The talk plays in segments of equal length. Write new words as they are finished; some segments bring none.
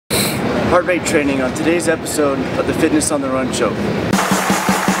heart rate training on today's episode of the Fitness on the Run show.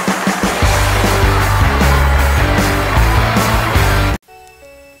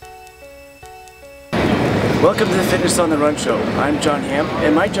 Welcome to the Fitness on the Run show. I'm John Ham,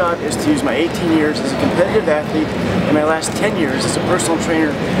 and my job is to use my 18 years as a competitive athlete and my last 10 years as a personal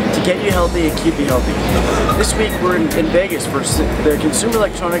trainer to get you healthy and keep you healthy. This week we're in Vegas for the Consumer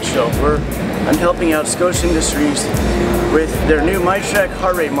Electronics Show, where I'm helping out Scosche Industries with their new MyTREK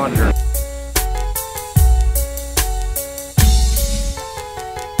heart rate monitor.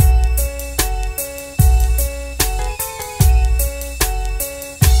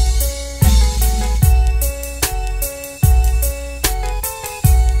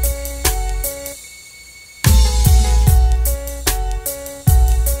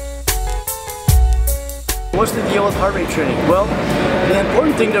 What's the deal with heart rate training? Well, the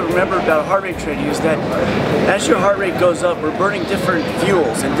important thing to remember about heart rate training is that as your heart rate goes up, we're burning different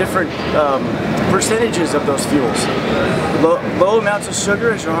fuels and different percentages of those fuels. Low amounts of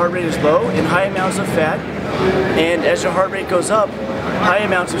sugar as your heart rate is low, and high amounts of fat. And as your heart rate goes up, high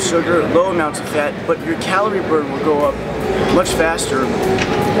amounts of sugar, low amounts of fat, but your calorie burn will go up much faster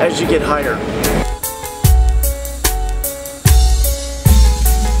as you get higher.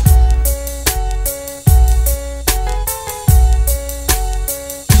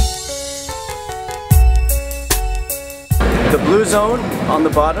 The blue zone on the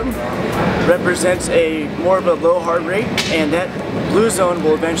bottom represents more of a low heart rate, and that blue zone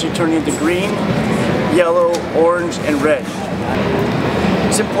will eventually turn into green, yellow, orange, and red.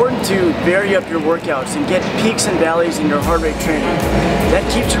 It's important to vary up your workouts and get peaks and valleys in your heart rate training. That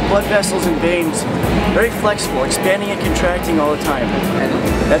keeps your blood vessels and veins very flexible, expanding and contracting all the time.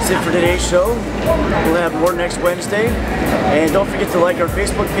 That's it for today's show. We'll have more next Wednesday. And don't forget to like our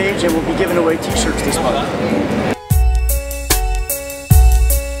Facebook page, and we'll be giving away t-shirts this month.